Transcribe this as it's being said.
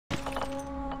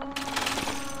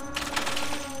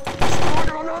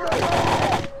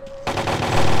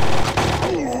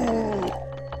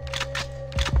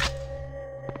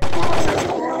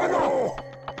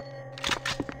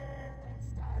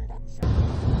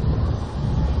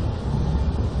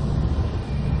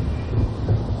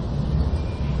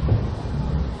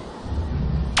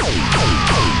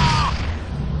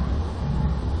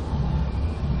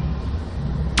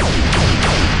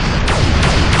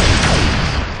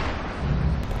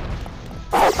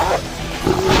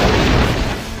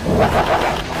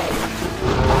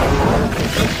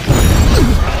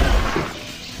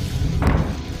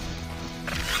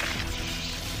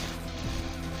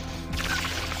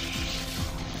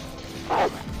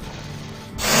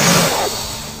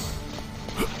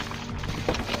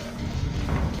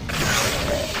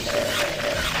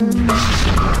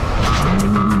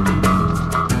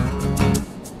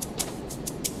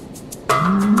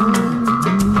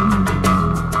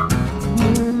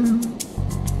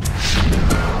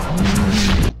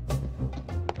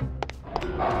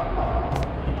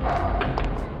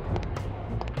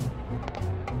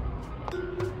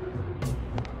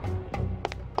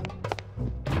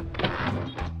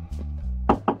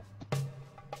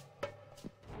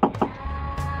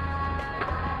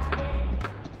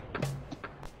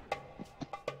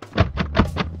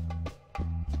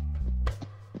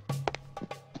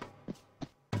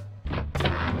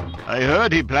I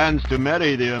heard he plans to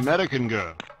marry the American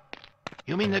girl.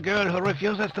 You mean the girl who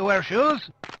refuses to wear shoes?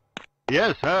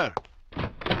 Yes, her.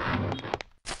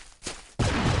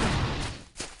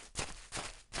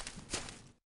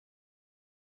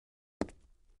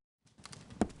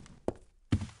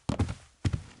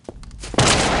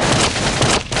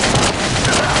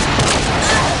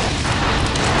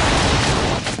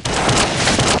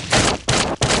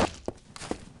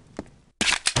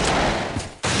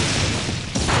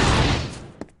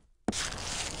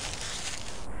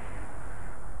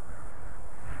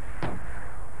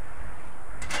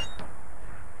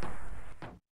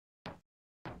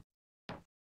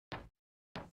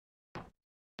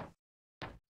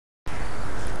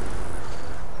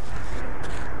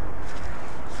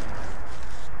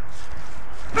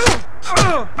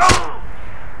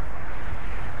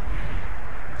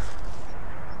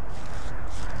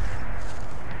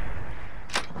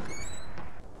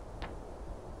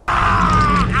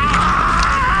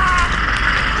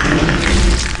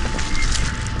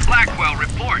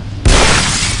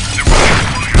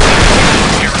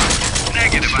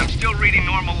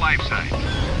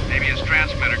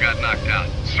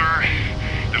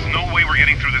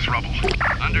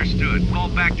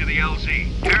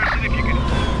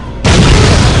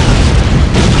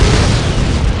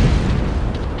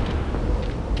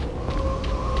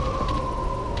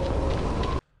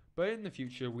 In the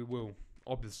future, we will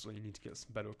obviously need to get some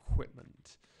better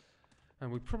equipment,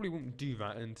 and we probably won't do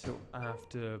that until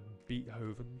after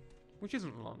Beethoven, which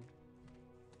isn't long,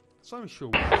 so I'm sure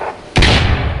we'll...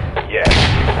 Yes.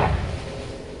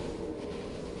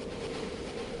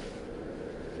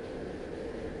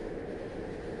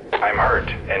 I'm hurt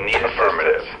and need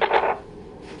affirmative.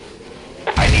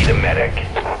 I need a medic.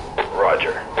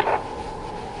 Roger.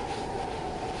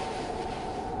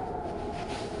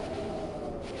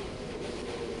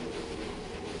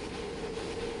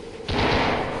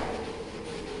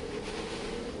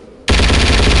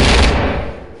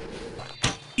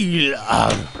 Il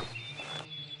a...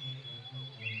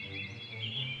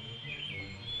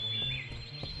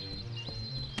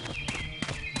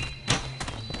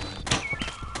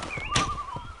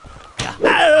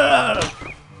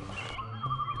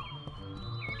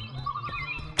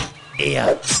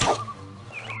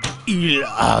 Il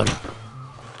a...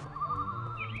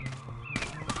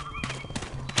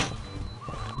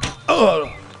 Oh!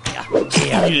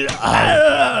 Il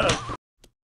a...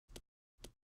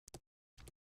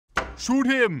 Shoot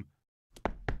him!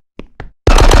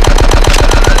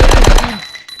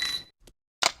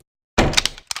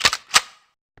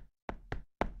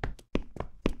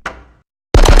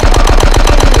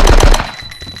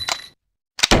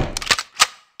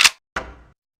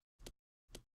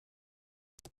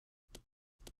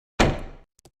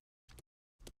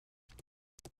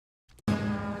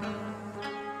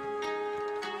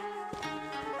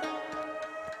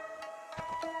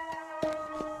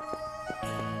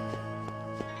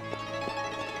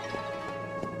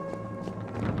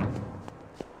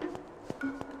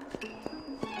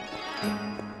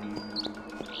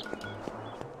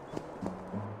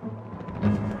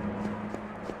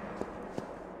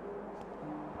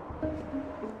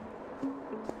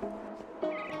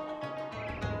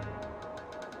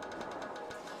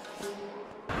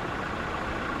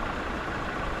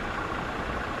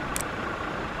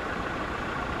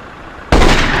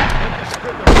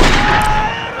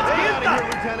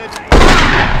 Lieutenant.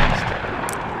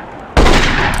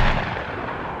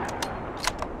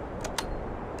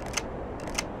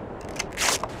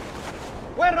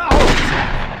 Where out?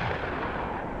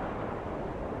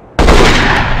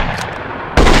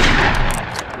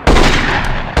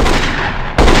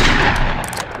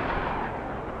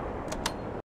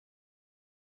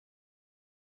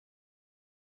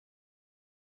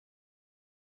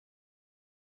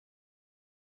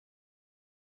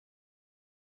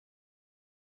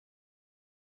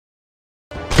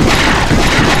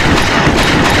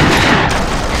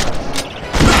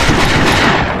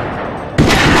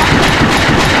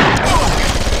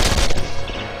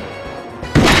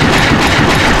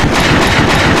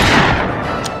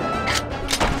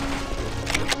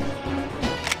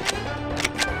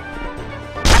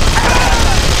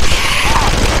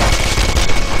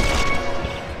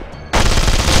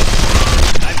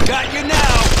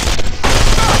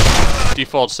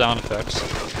 Default sound effects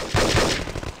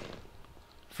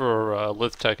for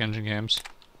Lithtech Engine games.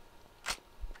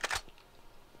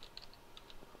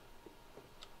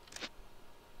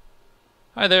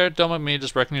 Hi there, don't mind me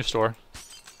just wrecking your store.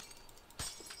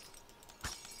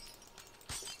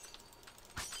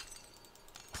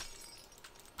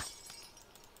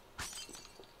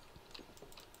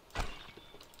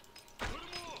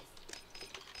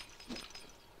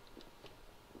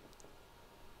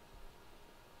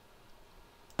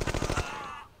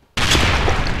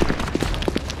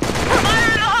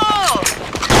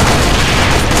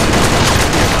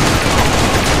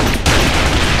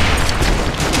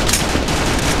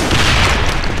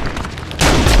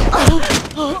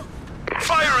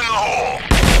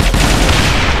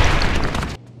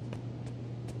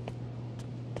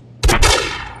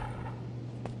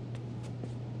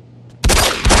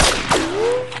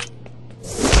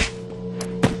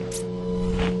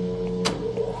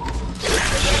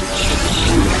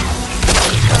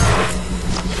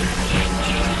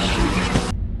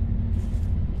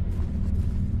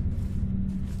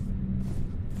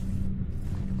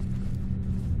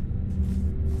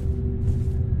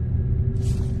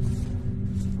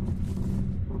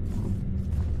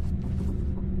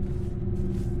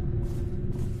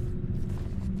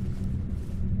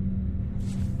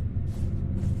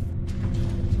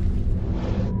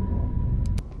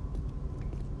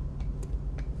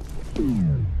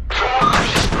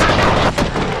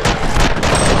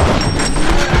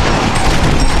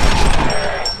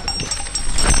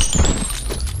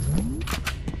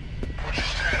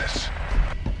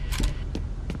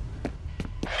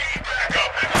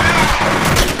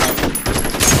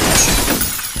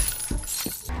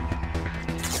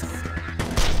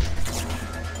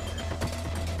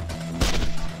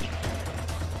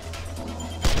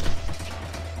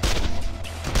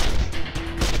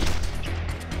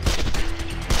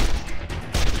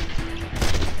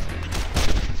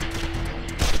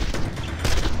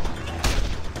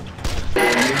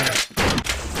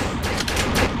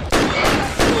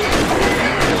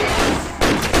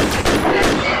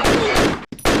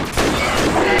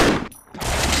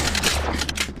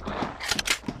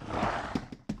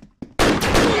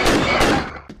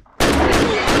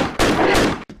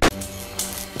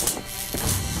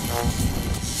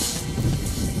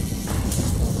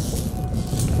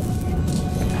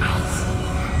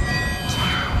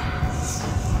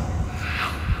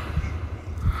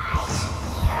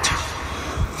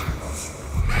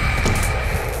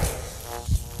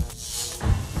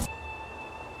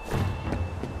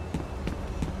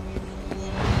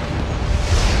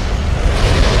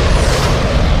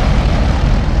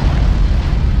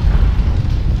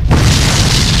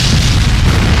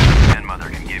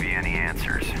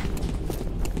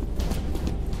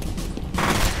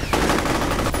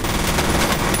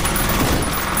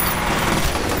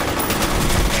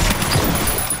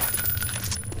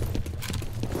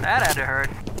 That had to hurt.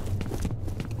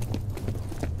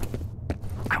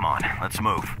 Come on, let's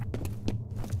move.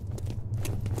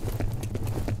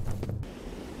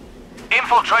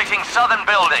 Infiltrating southern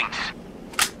buildings.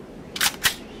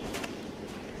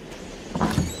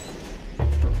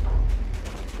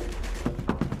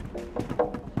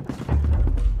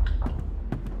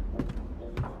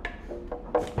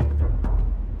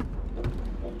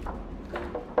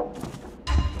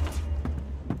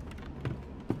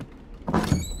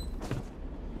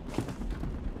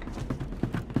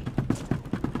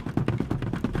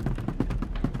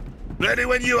 Ready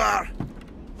when you are.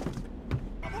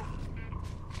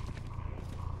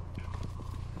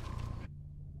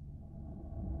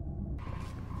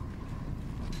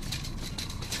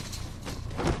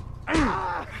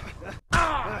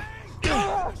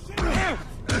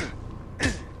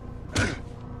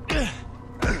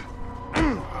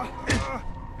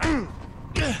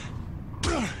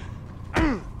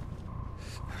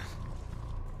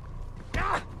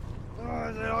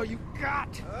 all you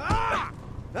got! Ah!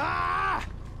 Ah!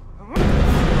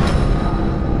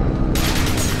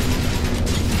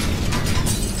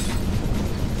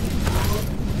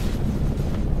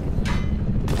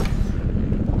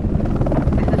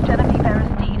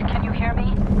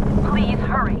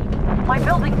 My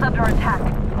building's under attack.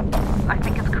 I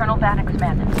think it's Colonel Vanek's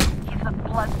men. He's a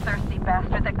bloodthirsty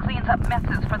bastard that cleans up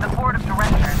messes for the board of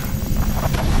directors.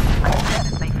 I'm dead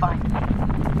if they find me.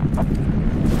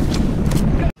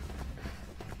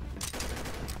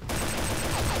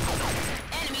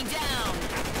 Enemy down!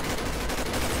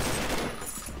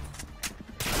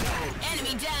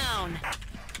 Enemy down!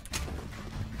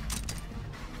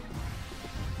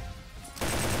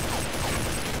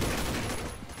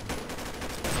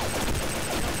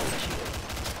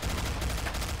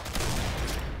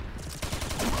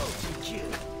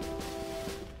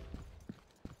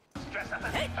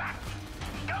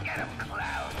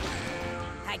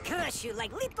 I crush you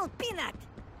like little peanut!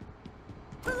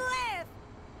 To the left!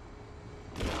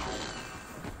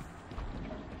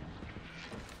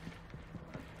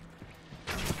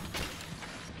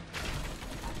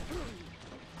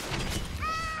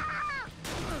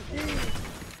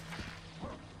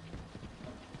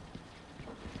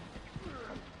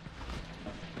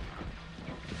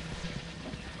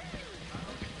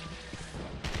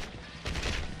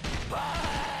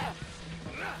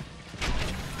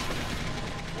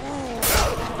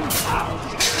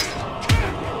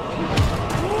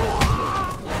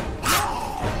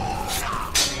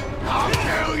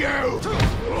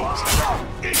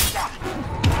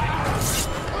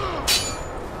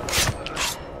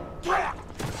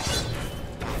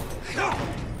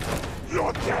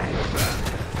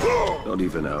 Not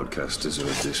even outcasts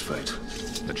deserve this fate.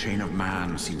 The chain of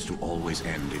man seems to always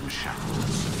end in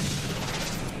shambles.